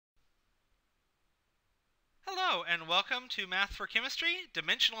Hello, and welcome to Math for Chemistry,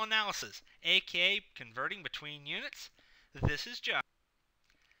 Dimensional Analysis, aka converting between units. This is Joe.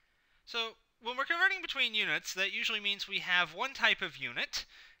 So, when we're converting between units, that usually means we have one type of unit,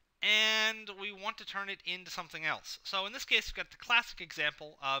 and we want to turn it into something else. So in this case, we've got the classic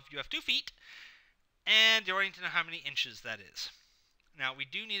example of you have 2 feet, and you're wanting to know how many inches that is. Now, we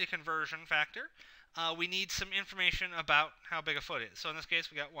do need a conversion factor. We need some information about how big a foot is. So in this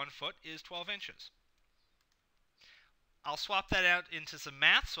case, we got 1 foot is 12 inches. I'll swap that out into some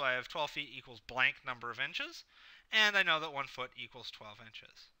math, so I have 12 feet equals blank number of inches, and I know that 1 foot equals 12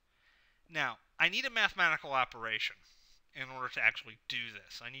 inches. Now, I need a mathematical operation in order to actually do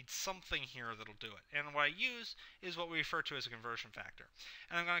this. I need something here that'll do it, and what I use is what we refer to as a conversion factor.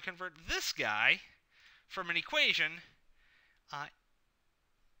 And I'm going to convert this guy from an equation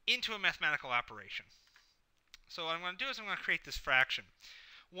into a mathematical operation. So what I'm going to do is I'm going to create this fraction.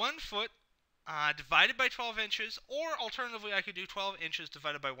 1 foot divided by 12 inches, or alternatively I could do 12 inches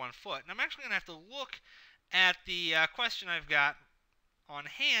divided by 1 foot. And I'm actually going to have to look at the question I've got on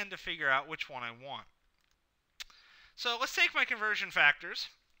hand to figure out which one I want. So let's take my conversion factors,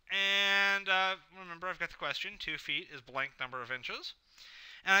 and remember I've got the question, 2 feet is blank number of inches.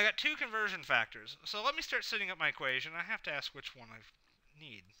 And I got 2 conversion factors. So let me start setting up my equation. I have to ask which one I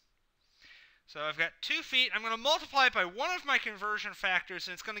need. So I've got 2 feet. I'm going to multiply it by one of my conversion factors,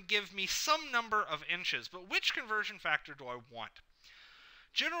 and it's going to give me some number of inches. But which conversion factor do I want?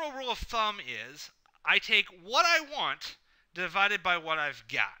 General rule of thumb is I take what I want divided by what I've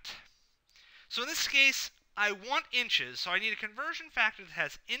got. So in this case, I want inches, so I need a conversion factor that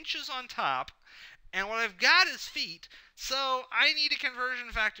has inches on top, and what I've got is feet, so I need a conversion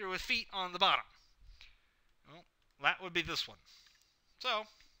factor with feet on the bottom. Well, that would be this one. So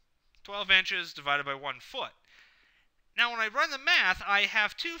 12 inches divided by 1 foot. Now when I run the math, I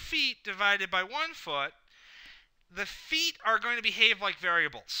have 2 feet divided by 1 foot. The feet are going to behave like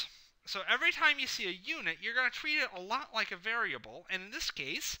variables. So every time you see a unit, you're going to treat it a lot like a variable. And in this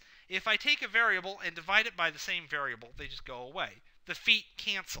case, if I take a variable and divide it by the same variable, they just go away. The feet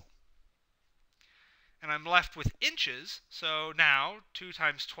cancel. And I'm left with inches. So now 2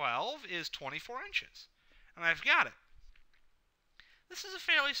 times 12 is 24 inches. And I've got it. This is a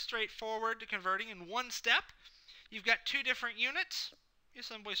fairly straightforward converting in one step. You've got 2 different units. You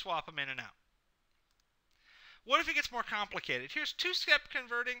simply swap them in and out. What if it gets more complicated? Here's 2-step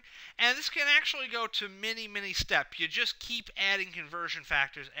converting, and this can actually go to many, many steps. You just keep adding conversion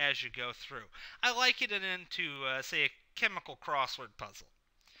factors as you go through. I like it into, say, a chemical crossword puzzle.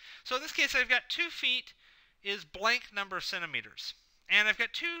 So in this case, I've got 2 feet is blank number of centimeters. And I've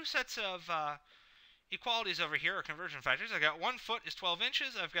got 2 sets of equalities over here, or conversion factors. I've got 1 foot is 12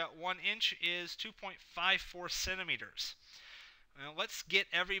 inches. I've got 1 inch is 2.54 centimeters. Now let's get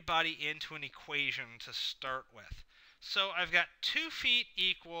everybody into an equation to start with. So I've got 2 feet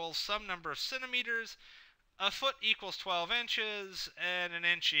equals some number of centimeters, a foot equals 12 inches, and an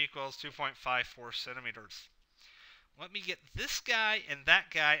inch equals 2.54 centimeters. Let me get this guy and that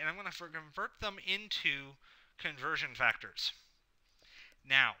guy, and I'm going to convert them into conversion factors.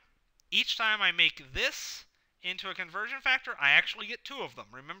 Now, each time I make this into a conversion factor, I actually get 2 of them.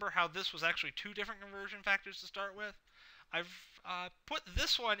 Remember how this was actually 2 different conversion factors to start with? I've put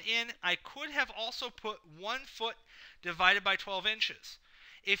this one in. I could have also put 1 foot divided by 12 inches.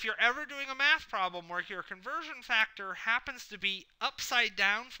 If you're ever doing a math problem where your conversion factor happens to be upside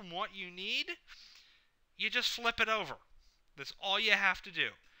down from what you need, you just flip it over. That's all you have to do.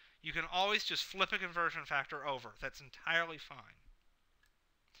 You can always just flip a conversion factor over. That's entirely fine.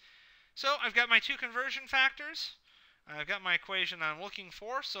 So I've got my 2 conversion factors. I've got my equation I'm looking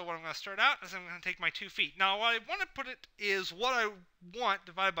for, so what I'm going to start out is I'm going to take my 2 feet. Now, what I want to put it is what I want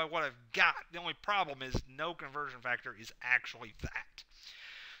divided by what I've got. The only problem is no conversion factor is actually that.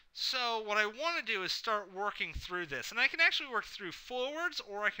 So what I want to do is start working through this. And I can actually work through forwards,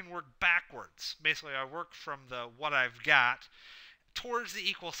 or I can work backwards. Basically, I work from the what I've got towards the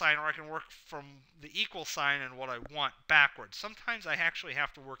equal sign, or I can work from the equal sign and what I want backwards. Sometimes I actually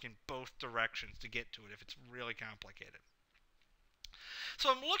have to work in both directions to get to it if it's really complicated. So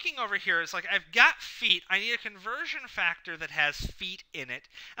I'm looking over here. It's like I've got feet. I need a conversion factor that has feet in it,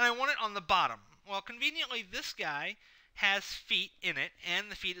 and I want it on the bottom. Well, conveniently, this guy has feet in it, and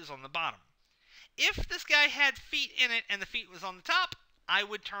the feet is on the bottom. If this guy had feet in it and the feet was on the top, I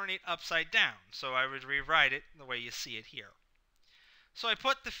would turn it upside down. So I would rewrite it the way you see it here. So I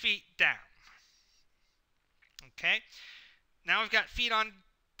put the feet down. Okay. Now I've got feet on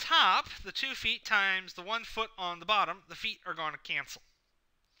top. The 2 feet times the 1 foot on the bottom. The feet are going to cancel.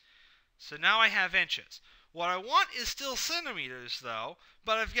 So now I have inches. What I want is still centimeters, though,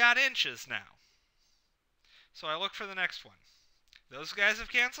 but I've got inches now. So I look for the next one. Those guys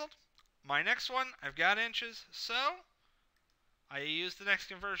have canceled. My next one, I've got inches, so I use the next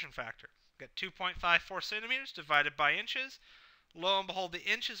conversion factor. Got 2.54 centimeters divided by inches. Lo and behold, the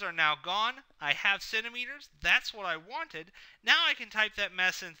inches are now gone. I have centimeters. That's what I wanted. Now I can type that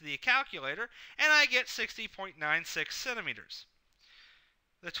mess into the calculator, and I get 60.96 centimeters.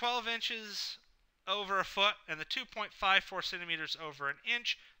 The 12 inches over a foot and the 2.54 centimeters over an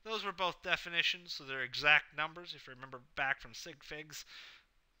inch, those were both definitions, so they're exact numbers if you remember back from sig figs.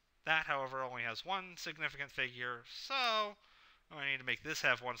 That, however, only has one significant figure, so I need to make this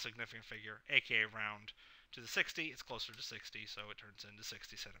have one significant figure, aka round to the 60. It's closer to 60, so it turns into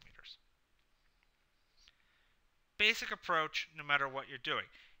 60 centimeters. Basic approach, no matter what you're doing.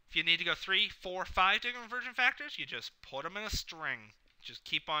 If you need to go 3, 4, 5 different conversion factors, you just put them in a string. Just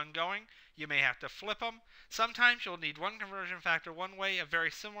keep on going. You may have to flip them. Sometimes you'll need one conversion factor one way, a very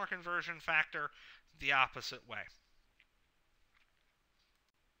similar conversion factor the opposite way.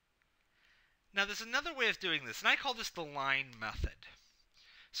 Now there's another way of doing this, and I call this the line method.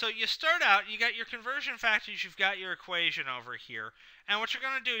 So you start out, you got your conversion factors, you've got your equation over here, and what you're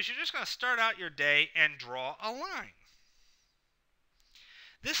going to do is you're just going to start out your day and draw a line.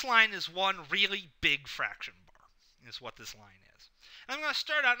 This line is one really big fraction bar, is what this line is. And I'm going to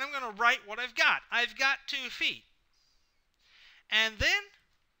start out and I'm going to write what I've got. I've got 2 feet. And then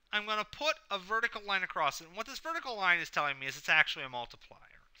I'm going to put a vertical line across it. And what this vertical line is telling me is it's actually a multiplier.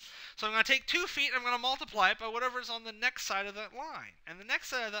 So I'm going to take 2 feet and I'm going to multiply it by whatever's on the next side of that line. And the next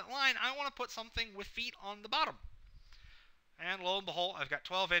side of that line, I want to put something with feet on the bottom. And lo and behold, I've got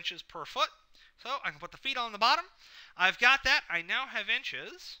 12 inches per foot. So I can put the feet on the bottom. I've got that. I now have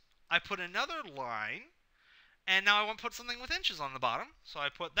inches. I put another line. And now I want to put something with inches on the bottom. So I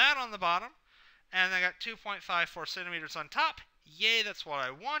put that on the bottom. And I got 2.54 centimeters on top. Yay, that's what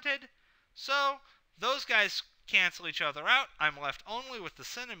I wanted. So those guys cancel each other out. I'm left only with the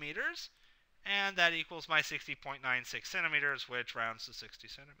centimeters. And that equals my 60.96 centimeters, which rounds to 60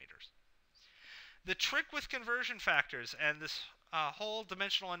 centimeters. The trick with conversion factors and this whole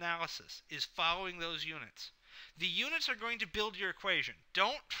dimensional analysis is following those units. The units are going to build your equation.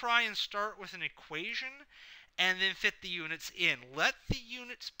 Don't try and start with an equation and then fit the units in. Let the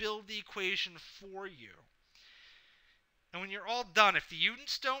units build the equation for you. And when you're all done, if the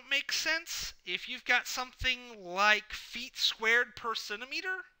units don't make sense, if you've got something like feet squared per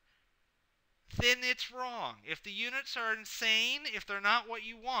centimeter, then it's wrong. If the units are insane, if they're not what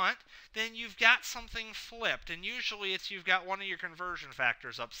you want, then you've got something flipped. And usually it's you've got one of your conversion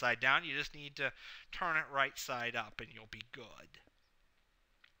factors upside down. You just need to turn it right side up and you'll be good.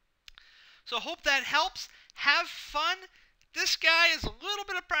 So hope that helps. Have fun. This guy is a little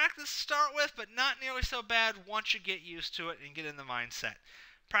bit of practice to start with, but not nearly so bad once you get used to it and get in the mindset.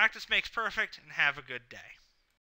 Practice makes perfect, and have a good day.